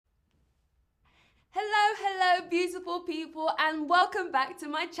beautiful people, and welcome back to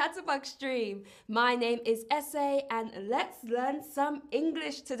my Chatterbug stream. My name is Essay, and let's learn some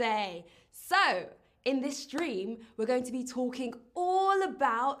English today. So, in this stream, we're going to be talking all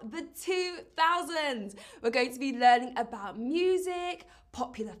about the 2000s. We're going to be learning about music,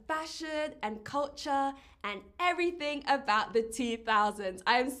 popular fashion and culture, and everything about the 2000s.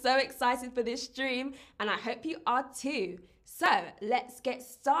 I am so excited for this stream, and I hope you are too. So, let's get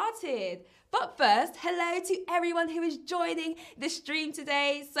started. But first, hello to everyone who is joining the stream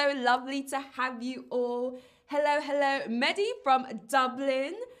today. So lovely to have you all. Hello, Mehdi from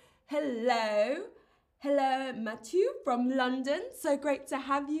Dublin. Hello. Hello, Matthew from London. So great to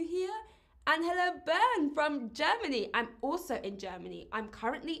have you here. And hello, Bern from Germany. I'm also in Germany. I'm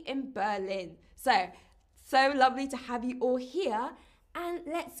currently in Berlin. So lovely to have you all here. And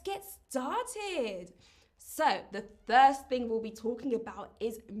let's get started. So the first thing we'll be talking about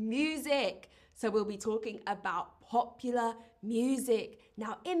is music. So we'll be talking about popular music.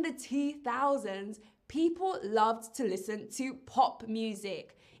 Now, in the 2000s, people loved to listen to pop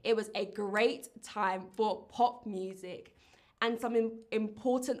music. It was a great time for pop music. And some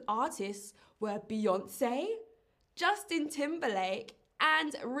important artists were Beyonce, Justin Timberlake,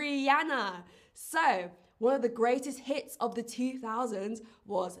 and Rihanna. So, one of the greatest hits of the 2000s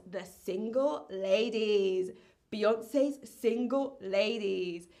was the Single Ladies. Beyonce's Single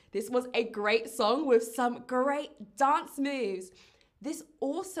Ladies. This was a great song with some great dance moves. This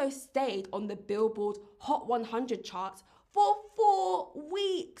also stayed on the Billboard Hot 100 charts for 4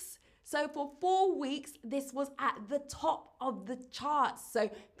 weeks. So for 4 weeks, this was at the top of the charts.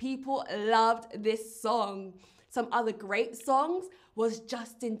 So people loved this song. Some other great songs was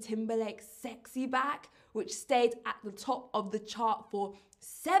Justin Timberlake's Sexy Back, which stayed at the top of the chart for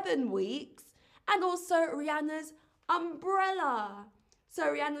 7 weeks. And also Rihanna's Umbrella.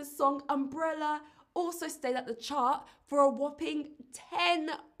 So Rihanna's song Umbrella also stayed at the chart for a whopping 10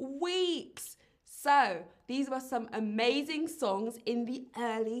 weeks. So these were some amazing songs in the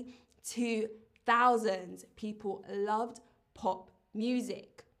early 2000s. People loved pop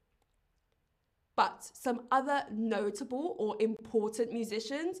music. But some other notable or important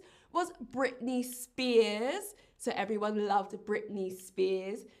musicians was Britney Spears. So everyone loved Britney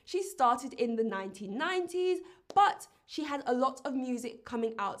Spears. She started in the 1990s, but she had a lot of music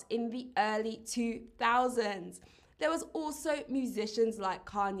coming out in the early 2000s. There was also musicians like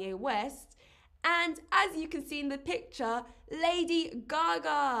Kanye West, and as you can see in the picture, Lady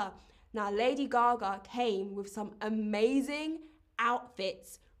Gaga. Now, Lady Gaga came with some amazing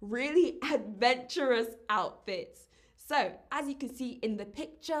outfits, really adventurous outfits. So, as you can see in the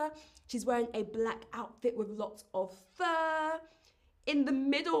picture, she's wearing a black outfit with lots of fur. In the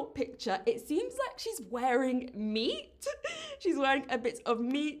middle picture, it seems like she's wearing meat. She's wearing a bit of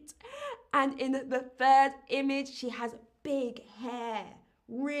meat. And in the third image, she has big hair,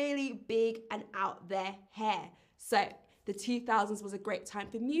 really big and out there hair. So, the 2000s was a great time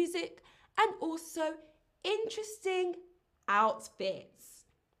for music and also interesting outfits.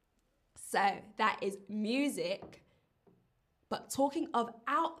 So, that is music. But talking of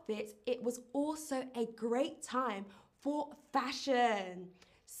outfits, it was also a great time for fashion.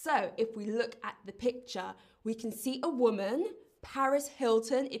 So if we look at the picture, we can see a woman, Paris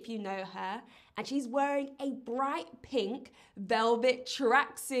Hilton, if you know her, and she's wearing a bright pink velvet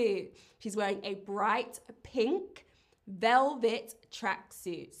tracksuit. She's wearing a bright pink velvet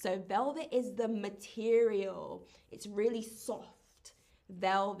tracksuit. So velvet is the material. It's really soft,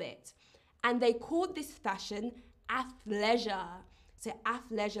 velvet. And they called this fashion athleisure. So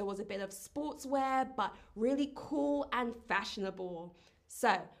athleisure was a bit of sportswear, but really cool and fashionable.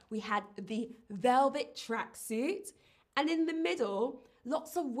 So we had the velvet tracksuit, and in the middle,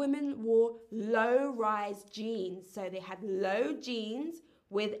 lots of women wore low-rise jeans. So they had low jeans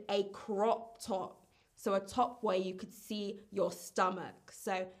with a crop top. So a top where you could see your stomach.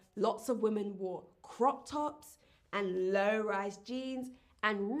 So lots of women wore crop tops and low-rise jeans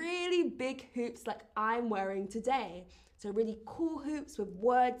and really big hoops like I'm wearing today. So really cool hoops with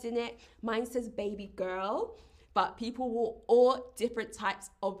words in it. Mine says baby girl, but people wore all different types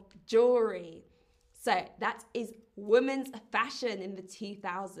of jewelry. So that is women's fashion in the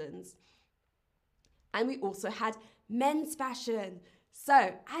 2000s. And we also had men's fashion. So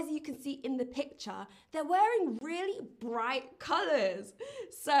as you can see in the picture, they're wearing really bright colors.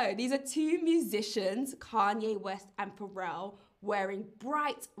 So these are two musicians, Kanye West and Pharrell, wearing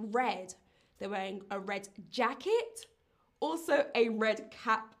bright red. They're wearing a red jacket, also a red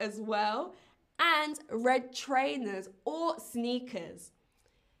cap as well, and red trainers or sneakers.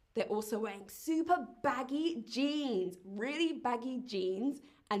 They're also wearing super baggy jeans, really baggy jeans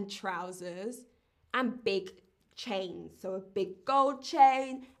and trousers, and big chains. So a big gold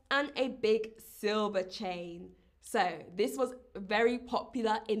chain and a big silver chain. So this was very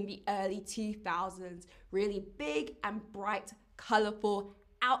popular in the early 2000s. Really big and bright, colorful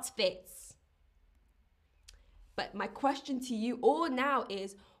outfits. But my question to you all now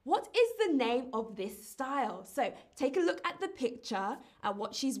is, what is the name of this style? So take a look at the picture, at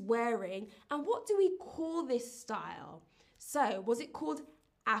what she's wearing, and what do we call this style? So was it called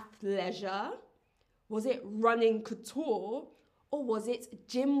athleisure? Was it running couture? Or was it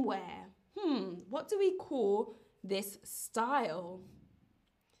gym wear? What do we call this style?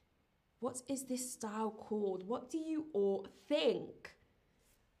 What is this style called? What do you all think?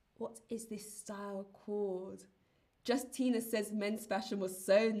 What is this style called? Justina says men's fashion was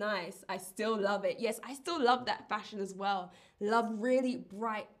so nice. I still love it. Yes, I still love that fashion as well. Love really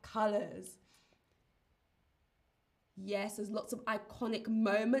bright colors. Yes, there's lots of iconic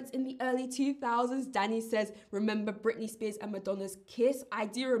moments in the early 2000s. Danny says, remember Britney Spears and Madonna's kiss? I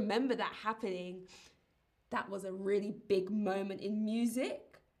do remember that happening. That was a really big moment in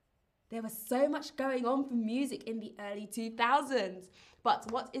music. There was so much going on for music in the early 2000s.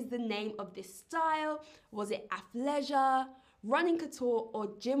 But what is the name of this style? Was it athleisure, running couture, or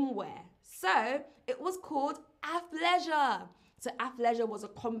gym wear? So it was called athleisure. So athleisure was a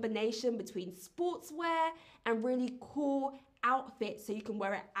combination between sportswear and really cool outfits. So you can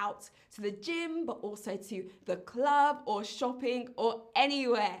wear it out to the gym, but also to the club or shopping or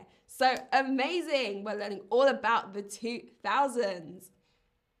anywhere. So amazing. We're learning all about the 2000s.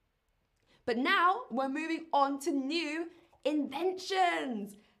 But now we're moving on to new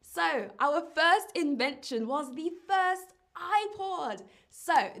inventions. So our first invention was the first iPod.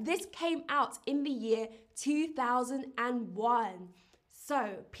 So this came out in the year 2001.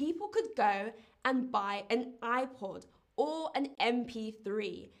 So people could go and buy an iPod or an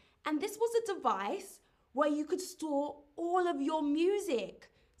MP3. And this was a device where you could store all of your music.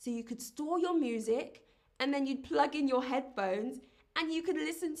 So you could store your music and then you'd plug in your headphones and you could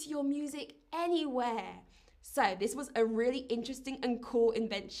listen to your music anywhere. So this was a really interesting and cool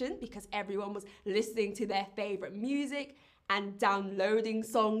invention because everyone was listening to their favorite music and downloading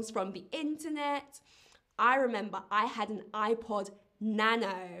songs from the internet. I remember I had an iPod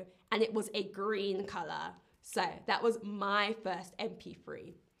Nano and it was a green color. So that was my first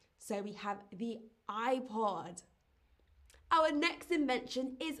MP3. So we have the iPod. Our next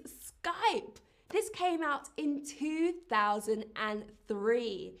invention is Skype. This came out in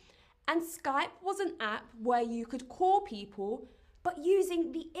 2003. And Skype was an app where you could call people, but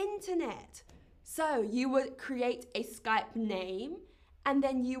using the internet. So you would create a Skype name, and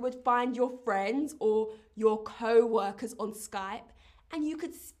then you would find your friends or your co-workers on Skype, and you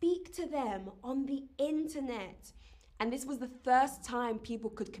could speak to them on the internet. And this was the first time people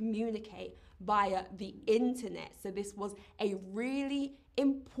could communicate via the internet. So this was a really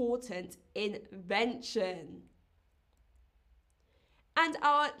important invention. And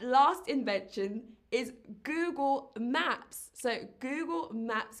our last invention is Google Maps. So Google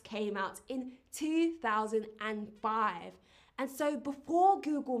Maps came out in 2005. And so before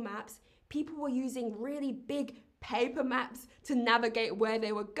Google Maps, people were using really big paper maps to navigate where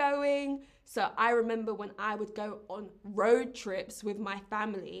they were going. So I remember when I would go on road trips with my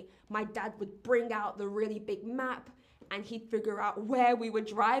family, my dad would bring out the really big map and he'd figure out where we were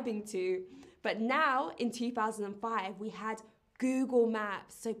driving to. But now in 2005, we had Google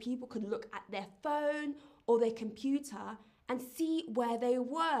Maps, so people could look at their phone or their computer and see where they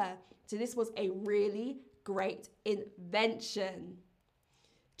were. So this was a really great invention.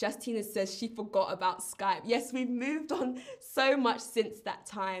 Justina says she forgot about Skype. Yes, we've moved on so much since that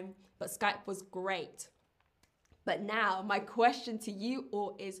time, but Skype was great. But now my question to you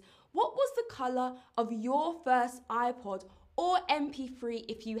all is, what was the color of your first iPod or MP3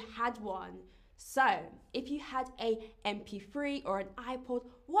 if you had one? So, if you had a MP3 or an iPod,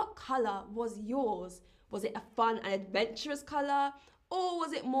 what color was yours? Was it a fun and adventurous color, or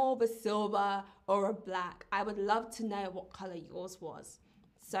was it more of a silver or a black? I would love to know what color yours was.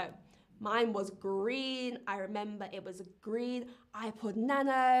 So, mine was green. I remember it was a green iPod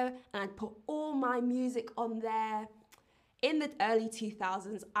Nano, and I'd put all my music on there. In the early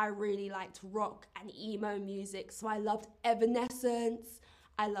 2000s, I really liked rock and emo music, so I loved Evanescence,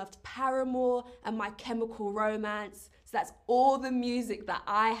 I loved Paramore and My Chemical Romance. So that's all the music that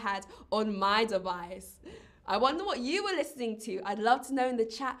I had on my device. I wonder what you were listening to. I'd love to know in the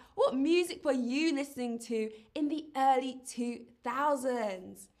chat, what music were you listening to in the early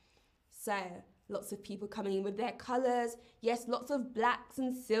 2000s? So lots of people coming in with their colors. Yes, lots of blacks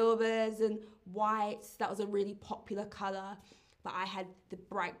and silvers and whites. That was a really popular color. But I had the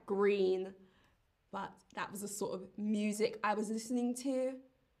bright green. but that was the sort of music I was listening to.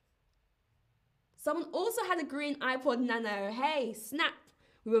 Someone also had a green iPod Nano. Hey, snap!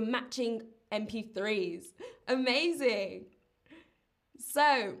 We were matching MP3s. Amazing!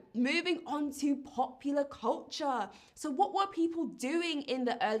 So, moving on to popular culture. So, what were people doing in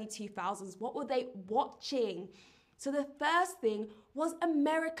the early 2000s? What were they watching? So, the first thing was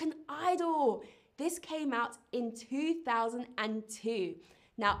American Idol. This came out in 2002.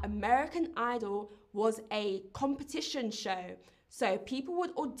 Now, American Idol was a competition show. So, people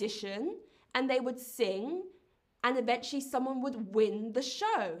would audition and they would sing, and eventually someone would win the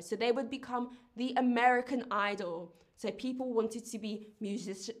show. So, they would become the American Idol. So people wanted to be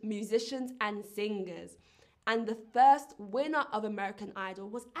musicians and singers. And the first winner of American Idol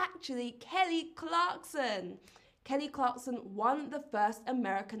was actually Kelly Clarkson. Kelly Clarkson won the first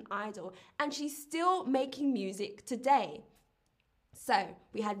American Idol, and she's still making music today. So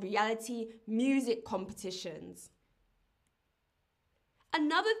we had reality music competitions.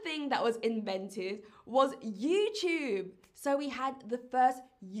 Another thing that was invented was YouTube. So we had the first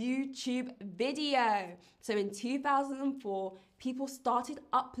YouTube video. So in 2004, people started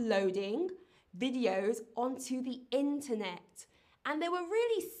uploading videos onto the internet. And they were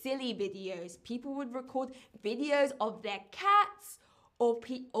really silly videos. People would record videos of their cats or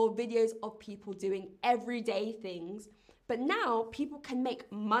videos of people doing everyday things. But now people can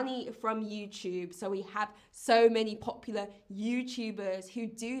make money from YouTube. So we have so many popular YouTubers who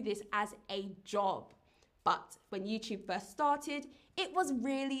do this as a job. But when YouTube first started, it was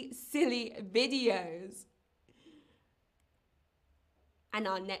really silly videos. And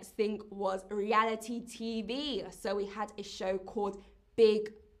our next thing was reality TV. So we had a show called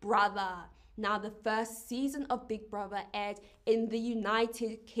Big Brother. Now the first season of Big Brother aired in the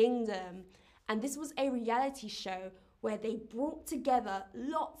United Kingdom. And this was a reality show where they brought together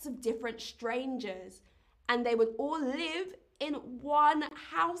lots of different strangers, and they would all live in one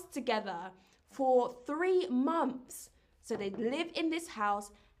house together for 3 months. So they'd live in this house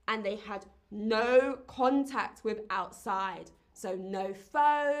and they had no contact with outside. So no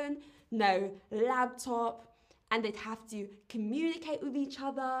phone, no laptop, and they'd have to communicate with each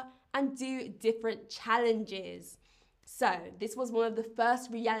other and do different challenges. So this was one of the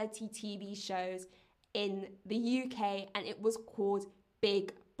first reality TV shows in the UK, and it was called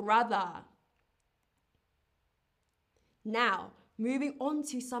Big Brother. Now, moving on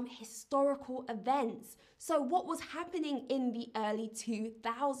to some historical events. So what was happening in the early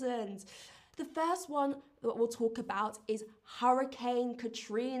 2000s? The first one that we'll talk about is Hurricane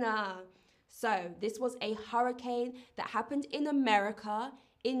Katrina. So this was a hurricane that happened in America,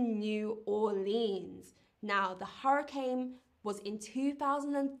 in New Orleans. Now, the hurricane was in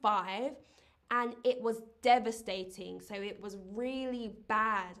 2005, and it was devastating. So it was really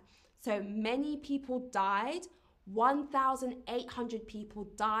bad. So many people died. 1,800 people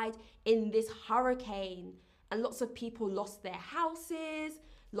died in this hurricane. And lots of people lost their houses,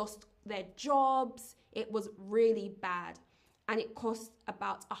 lost their jobs. It was really bad. And it cost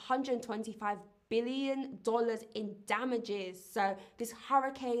about $125 billion in damages. So this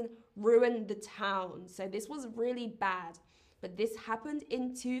hurricane ruined the town. So this was really bad. But this happened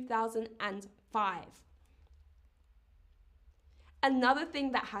in 2005. Another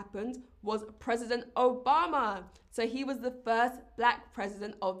thing that happened was President Obama. So he was the first black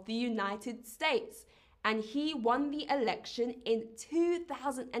president of the United States, and he won the election in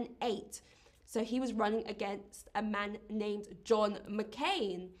 2008. So he was running against a man named John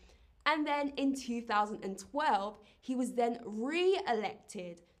McCain. And then in 2012, he was then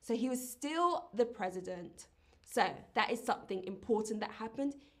re-elected. So he was still the president. So that is something important that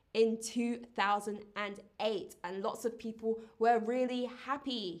happened in 2008, and lots of people were really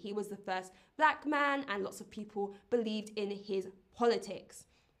happy. He was the first black man, and lots of people believed in his politics.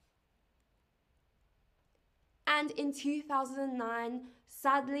 And in 2009,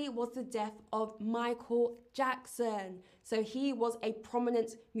 sadly, was the death of Michael Jackson. So he was a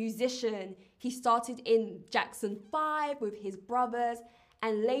prominent musician. He started in Jackson 5 with his brothers,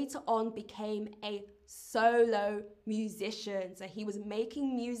 and later on became a solo musician. So he was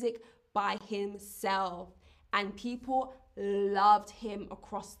making music by himself, and people loved him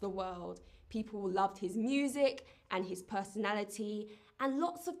across the world. People loved his music and his personality, and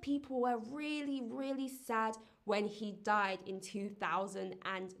lots of people were really, really sad when he died in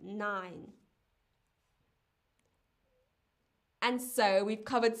 2009. And so we've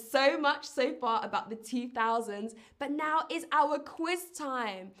covered so much so far about the 2000s, but now is our quiz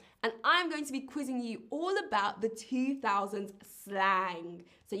time. And I'm going to be quizzing you all about the 2000s slang.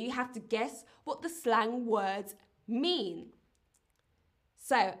 So you have to guess what the slang words mean.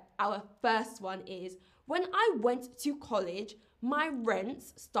 So our first one is, when I went to college, my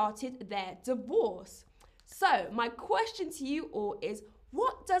rents started their divorce. So my question to you all is,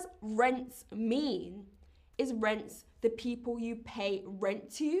 what does rents mean? Is rents the people you pay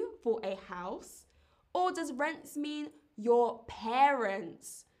rent to for a house? Or does rents mean your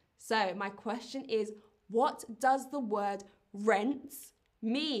parents? So my question is, what does the word rents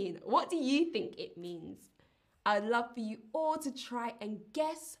mean? What do you think it means? I'd love for you all to try and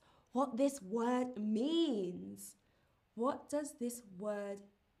guess what this word means. What does this word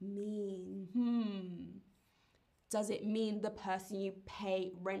mean? Does it mean the person you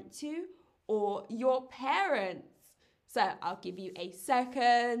pay rent to or your parents? So I'll give you a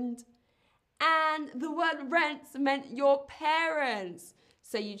second. And the word rents meant your parents.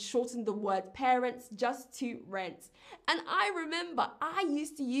 So you'd shorten the word parents just to rent. And I remember I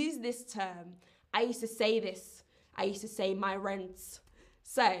used to use this term. I used to say this. I used to say my rents.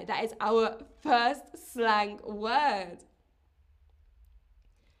 So that is our first slang word.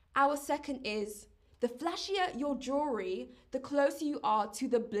 Our second is, the flashier your jewelry, the closer you are to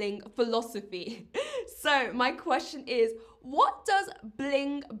the bling philosophy. So my question is, what does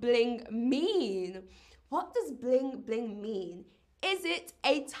bling bling mean? What does bling bling mean? Is it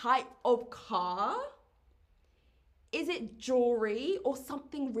a type of car? Is it jewelry or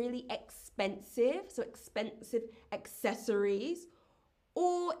something really expensive? So expensive accessories.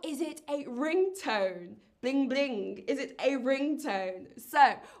 Or is it a ringtone? Bling bling. Is it a ringtone?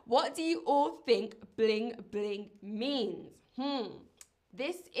 So what do you all think bling bling means?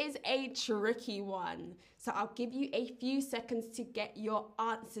 This is a tricky one. So I'll give you a few seconds to get your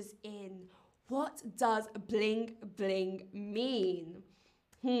answers in. What does bling bling mean?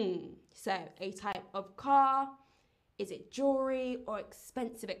 So a type of car. Is it jewelry or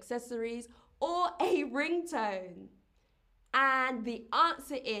expensive accessories or a ringtone? And the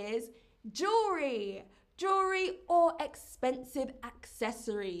answer is jewelry. Jewelry or expensive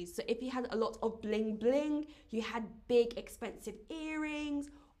accessories. So if you had a lot of bling bling, you had big expensive earrings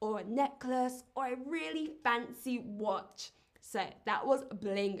or a necklace or a really fancy watch. So that was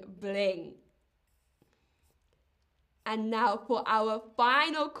bling bling. And now for our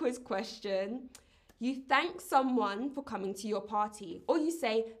final quiz question. You thank someone for coming to your party, or you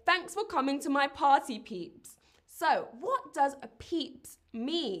say, thanks for coming to my party, peeps. So what does a peeps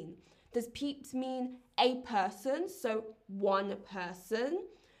mean? Does peeps mean a person, so one person?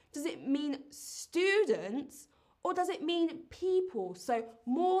 Does it mean students, or does it mean people, so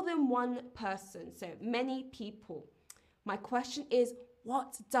more than one person, so many people? My question is,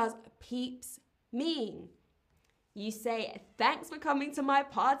 what does peeps mean? You say, thanks for coming to my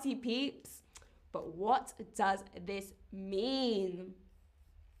party, peeps. But what does this mean?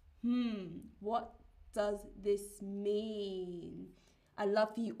 What does this mean? I'd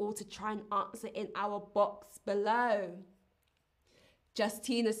love for you all to try and answer in our box below.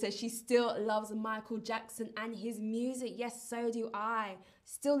 Justina says she still loves Michael Jackson and his music. Yes, so do I.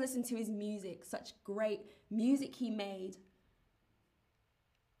 Still listen to his music. Such great music he made.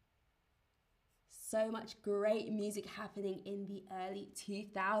 So much great music happening in the early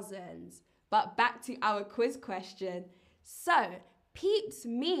 2000s. But back to our quiz question. So, peeps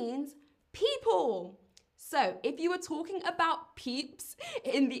means people. So, if you were talking about peeps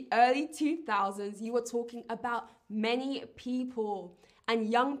in the early 2000s, you were talking about many people. And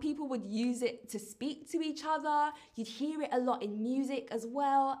young people would use it to speak to each other. You'd hear it a lot in music as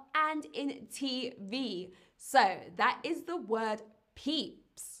well and in TV. So, that is the word peep.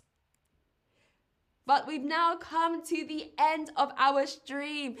 But we've now come to the end of our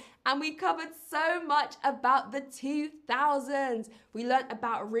stream and we covered so much about the 2000s. We learned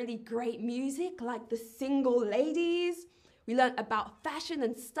about really great music like the Single Ladies. We learned about fashion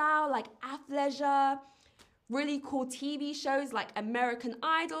and style like athleisure, really cool TV shows like American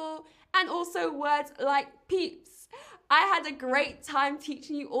Idol, and also words like peeps. I had a great time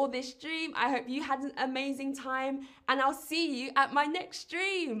teaching you all this stream. I hope you had an amazing time and I'll see you at my next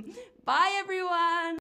stream. Bye everyone.